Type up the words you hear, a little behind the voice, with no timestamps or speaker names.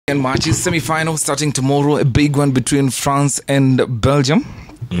And matches semi-final starting tomorrow. A big one between France and Belgium.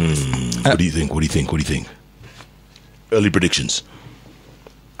 What do you think? What do you think? Early predictions.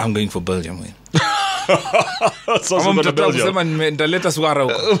 I'm going for Belgium.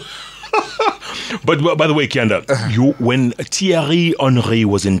 But by the way, Kyanda, when Thierry Henry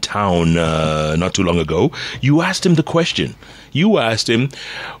was in town not too long ago, you asked him the question. You asked him,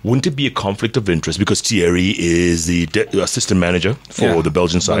 wouldn't it be a conflict of interest because Thierry is the assistant manager for the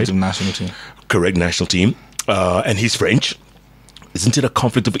Belgian side? Belgium national team. Correct, national team. And he's French. Isn't it a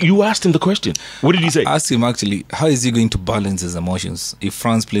conflict of... You asked him the question. What did he say? I asked him, actually, how is he going to balance his emotions if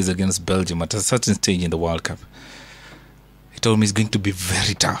France plays against Belgium at a certain stage in the World Cup? He told me it's going to be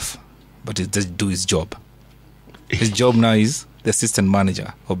very tough, but he'll just do his job. His job now is the assistant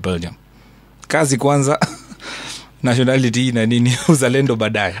manager of Belgium. Kazi kwanza, nationality na nini, uzalendo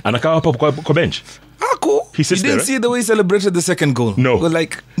baadaye. Anakaa hapo kwa bench? Ako. He sits didn't there, see the way he celebrated the second goal. No. He was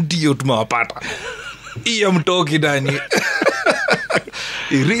like, ndio tumewapata. Iya mtoki ndani.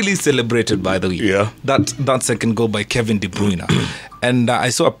 He really celebrated, by the way. Yeah. That second goal by Kevin De Bruyne. And I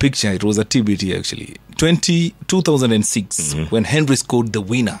saw a picture. It was a TBT, actually. 2006, when Henry scored the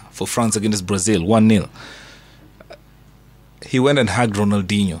winner for France against Brazil, 1-0. He went and hugged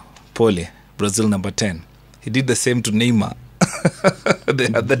Ronaldinho, Pole, Brazil number 10. He did the same to Neymar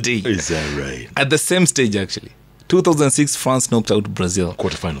the other day. Is that right? At the same stage, actually. 2006, France knocked out Brazil.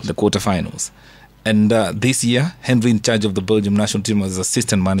 Quarterfinals. The quarterfinals. And this year, Henry in charge of the Belgium national team as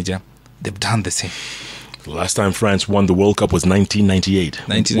assistant manager. They've done the same. The last time France won the World Cup was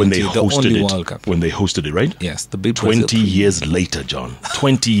 1998. When they hosted the only it. World Cup. When they hosted it, right? Yes. The big 20 years later, John.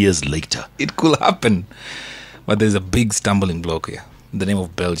 20 years later. It could happen. But there's a big stumbling block here. The name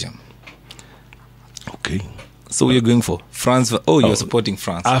of Belgium. Okay. So you're going for France? You're supporting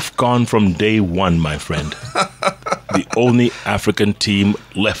France. AFCON from day one, my friend. The only African team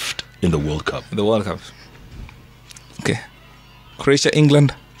left in the World Cup. The World Cup. Okay. Croatia,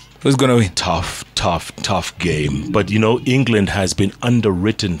 England. Who's going to win? Tough game. But, England has been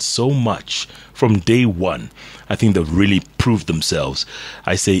underwritten so much from day one. I think they've really proved themselves.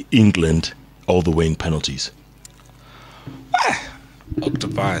 I say England all the way in penalties.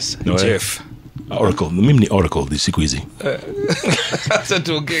 Octopus. No, Jeff. Oracle. Mimi Oracle. The siku hizi.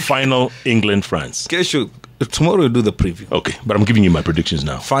 Final England, France. Tomorrow we'll do the preview. Okay, but I'm giving you my predictions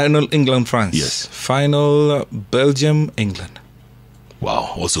now. Final England, France. Yes. Final Belgium, England.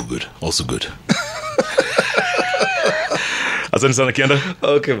 Wow, also good. Asante sana Kyanda.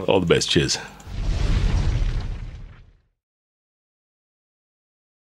 Okay. All the best. Cheers.